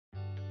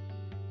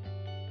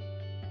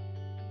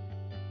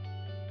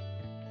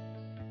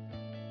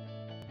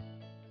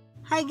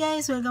Hi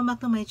guys! Welcome back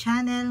to my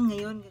channel.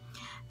 Ngayon,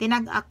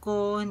 tinag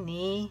ako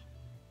ni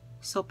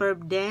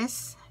Superb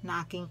Des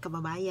na aking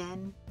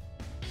kababayan.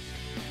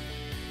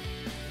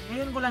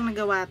 Ngayon ko lang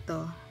nagawa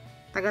to.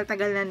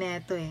 Tagal-tagal na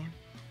neto eh.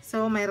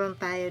 So, mayroon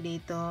tayo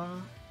ditong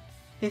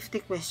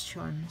 50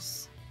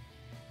 questions.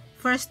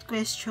 First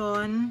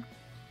question,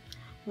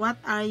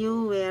 what are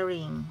you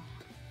wearing?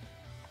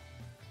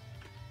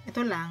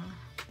 Ito lang.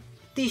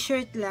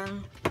 T-shirt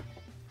lang.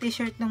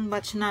 T-shirt ng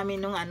batch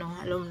namin nung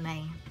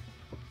alumni.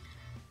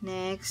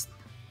 Next,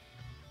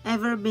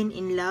 ever been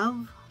in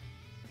love?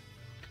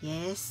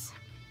 Yes.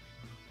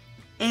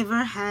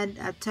 Ever had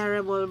a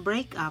terrible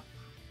breakup?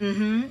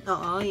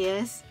 Oo,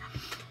 yes.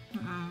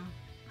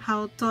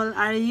 How tall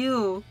are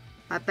you?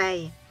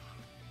 Patay.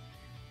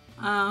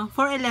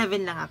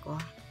 4'11 lang ako.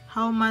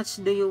 How much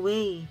do you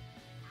weigh?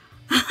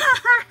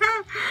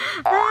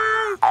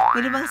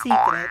 Pwede bang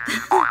secret?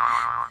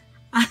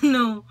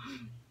 Ano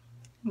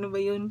ba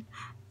yun?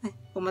 Ay,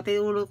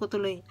 pumatay ulo ko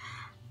tuloy.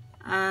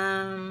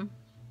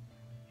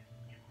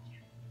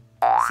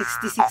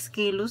 66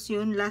 kilos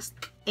yun last.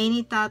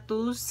 Any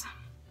tattoos?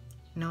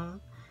 No.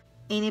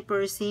 Any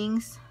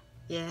piercings?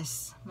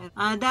 Yes.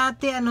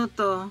 Dati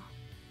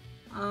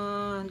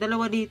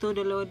dalawa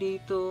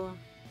dito.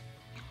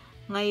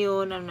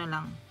 Ngayon na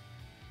lang,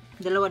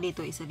 dalawa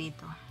dito, isa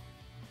dito.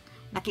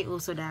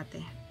 Nakiuso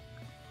dati.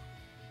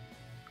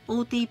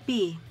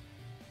 OTP.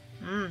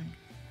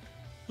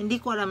 Hindi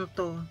ko alam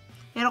to.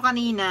 Pero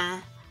kanina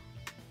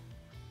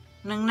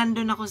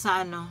nandun ako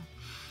sa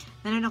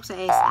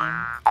SM,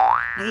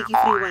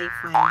 nakiki-free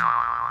wifi.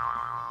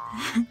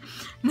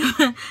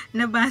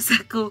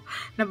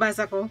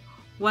 nabasa ko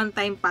one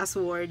time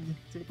password.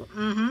 Sabi ko,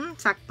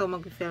 sakto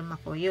mag-film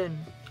ako. Yun,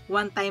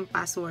 one time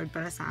password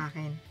para sa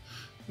akin.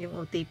 Yung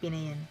OTP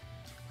na yan.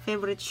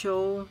 Favorite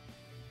show,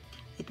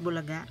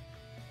 Itbulaga.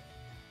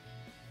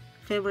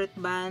 Favorite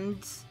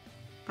bands,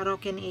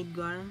 Parokya ni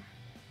Edgar.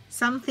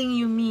 Something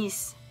you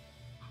miss,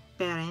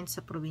 Parents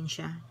sa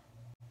probinsya.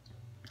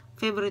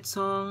 Favorite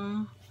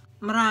song,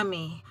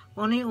 marami.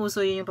 Kung ano yung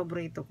uso, yun yung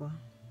paborito ko.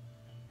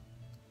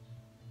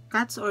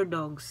 Cats or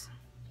dogs?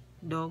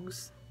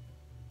 Dogs.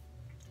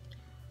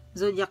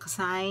 Zodiac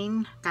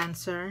sign,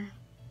 Cancer.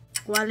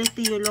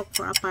 Quality you look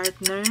for a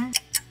partner,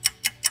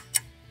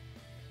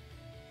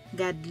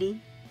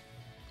 godly.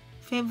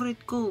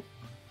 Favorite quote,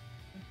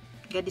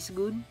 God is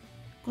good.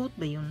 Quote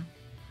ba yun?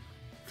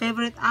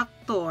 Favorite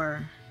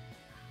actor,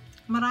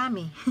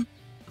 marami.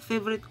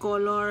 Favorite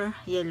color,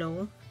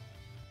 yellow.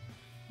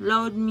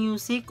 Loud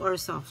music or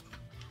soft?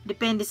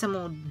 Depende sa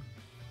mood.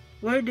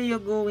 Where do you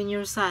go when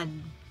you're sad?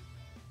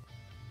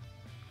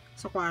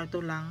 Sa kwarto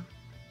lang.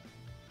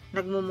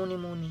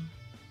 Nagmumuni-muni.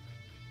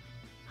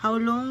 How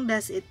long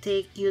does it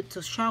take you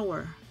to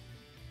shower?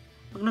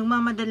 Pag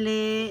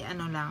nagmamadali,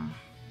 15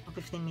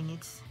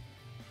 minutes.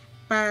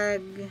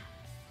 Pag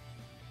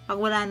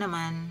wala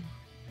naman,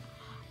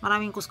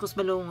 maraming kuskus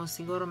balungos,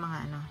 siguro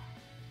mga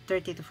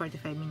 30 to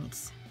 45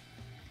 minutes.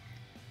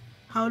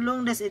 How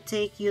long does it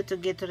take you to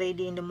get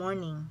ready in the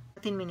morning?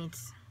 10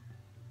 minutes.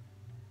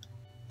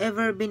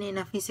 Ever been in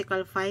a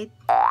physical fight?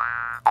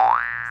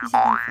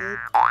 Physical fight?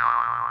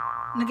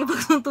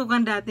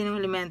 Nagkipagsuntukan dati ng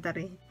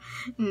elementary.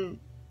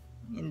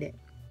 Hindi.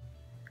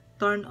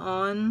 Turn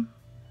on.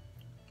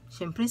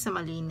 Siyempre sa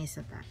malinis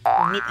na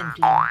neat and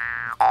clean.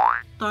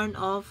 Turn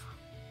off.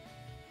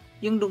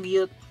 Yung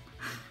dugyot.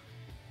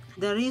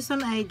 The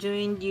reason I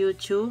joined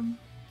YouTube,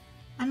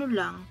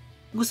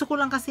 gusto ko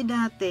lang kasi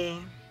dati,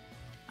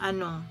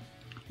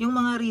 yung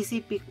mga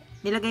recipe,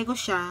 nilagay ko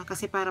siya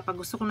kasi para pag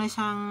gusto ko na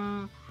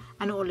siyang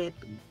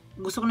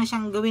gusto ko na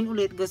siyang gawin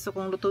ulit, gusto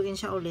kong lutuin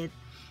siya ulit,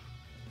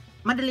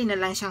 madali na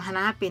lang siyang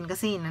hanapin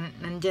kasi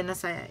nandyan na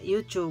sa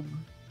YouTube.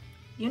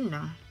 Yun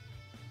lang.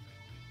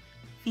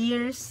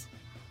 Fears,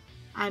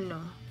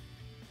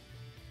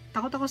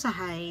 takot ako sa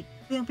height.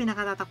 Yung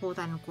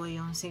pinakatatakutan ko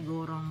yung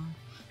sigurong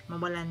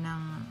mawalan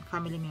ng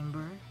family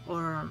member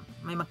or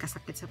may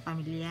magkasakit sa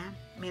pamilya.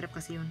 Mahirap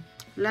kasi yun.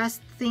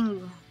 Last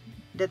thing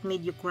that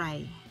made you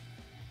cry?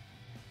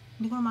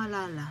 Hindi ko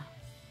maalala.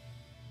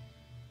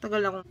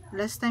 Tagal ako.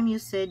 Last time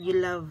you said you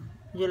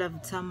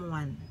loved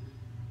someone.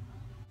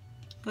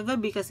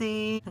 Kagabi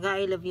kasi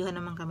nag-I love you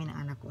naman kami ng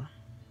anak ko.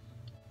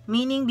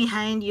 Meaning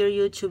behind your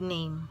YouTube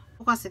name.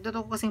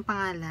 Totoo ko kasing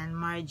pangalan,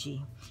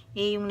 Margie.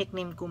 Yung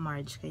nickname ko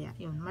Marge. Kaya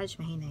yun, Marge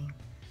Mahinay.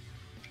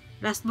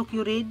 Last book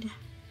you read?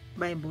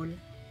 Bible.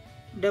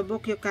 The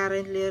book you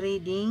currently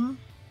reading?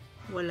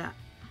 Wala.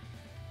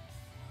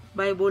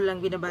 Bible lang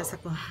binabasa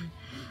ko.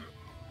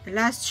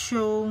 Last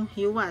show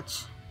you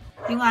watch?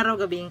 Yung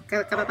araw-gabi,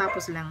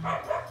 katatapos lang.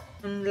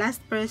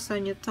 Last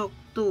person you talk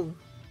to?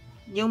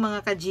 Yung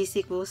mga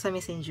ka-GC ko sa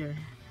Messenger.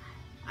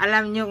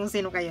 Alam nyo kung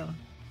sino kayo.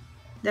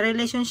 The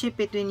relationship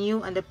between you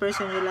and the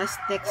person you last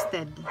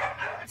texted.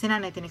 Si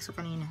nanay, tinext ko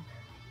kanina.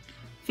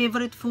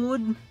 Favorite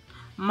food?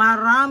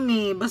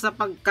 Marami, basta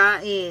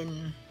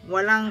pagkain.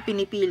 Walang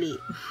pinipili.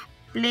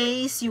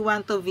 Place you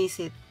want to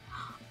visit?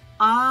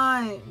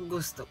 Ay,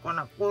 gusto ko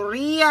na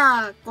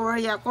Korea.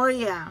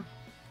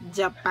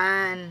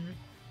 Japan.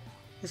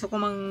 Gusto ko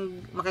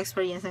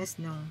maka-experience ng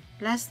snow.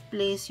 Last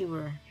place you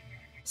were?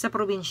 Sa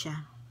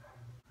probinsya.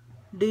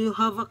 Do you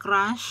have a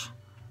crush?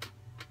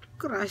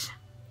 Crush?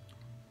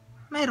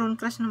 Mayroon,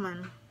 crush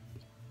naman.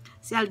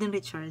 Si Alden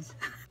Richards.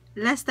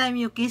 Last time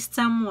you kissed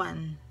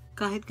someone?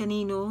 Kahit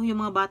kanino,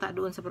 yung mga bata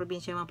doon sa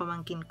probinsya, mga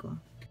pamangkin ko.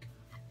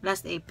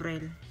 Last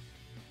April.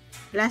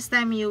 Last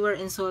time you were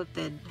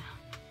insulted?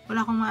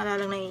 Wala akong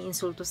maalalang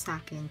naiinsulto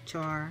sa akin.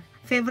 Char.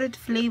 Favorite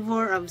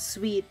flavor of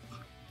sweet?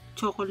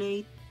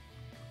 Chocolate.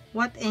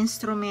 What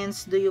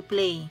instruments do you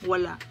play?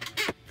 Wala.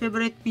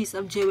 Favorite piece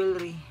of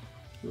jewelry?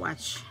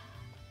 Watch.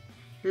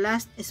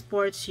 Last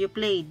sports you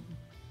played?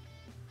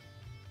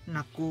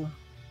 Naku.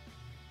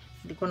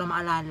 Hindi ko na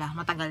maalala.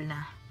 Matagal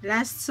na.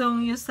 Last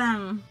song you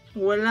sang?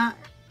 Wala.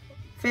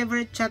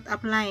 Favorite chat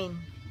up line?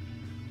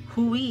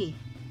 Hui.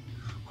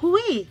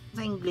 Hui!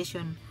 Sa English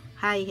yun.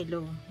 Hi,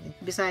 hello.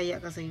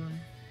 Bisaya kasi yun.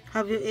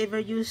 Have you ever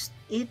used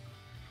it?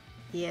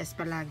 Yes,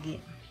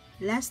 palagi.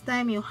 Last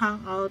time you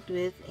hung out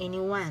with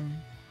anyone?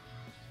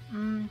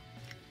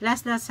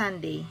 Last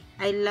Sunday.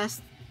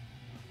 Last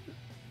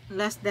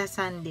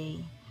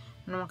Sunday.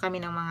 Naman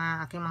kami ng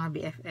aking mga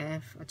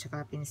BFF at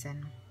saka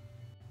pinsan.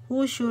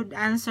 Who should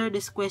answer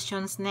these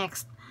questions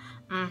next?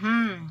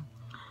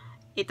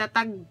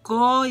 Itatag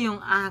ko yung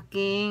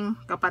aking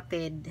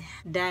kapatid.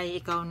 Day,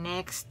 ikaw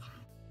next.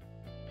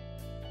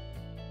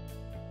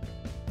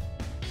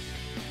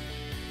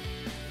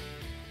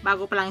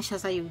 Bago pa lang siya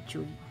sa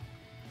YouTube.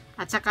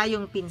 At saka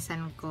yung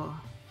pinsan ko.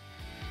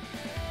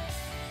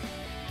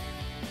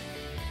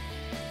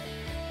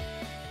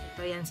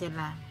 Ito yan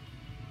sila.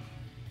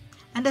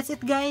 And that's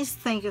it guys.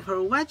 Thank you for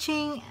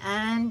watching.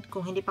 And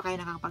kung hindi pa kayo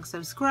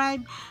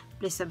nakakapag-subscribe,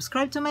 please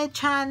subscribe to my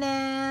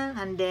channel.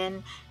 And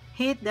then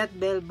hit that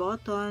bell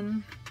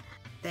button.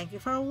 Thank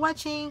you for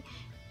watching.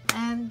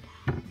 And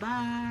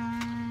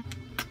bye.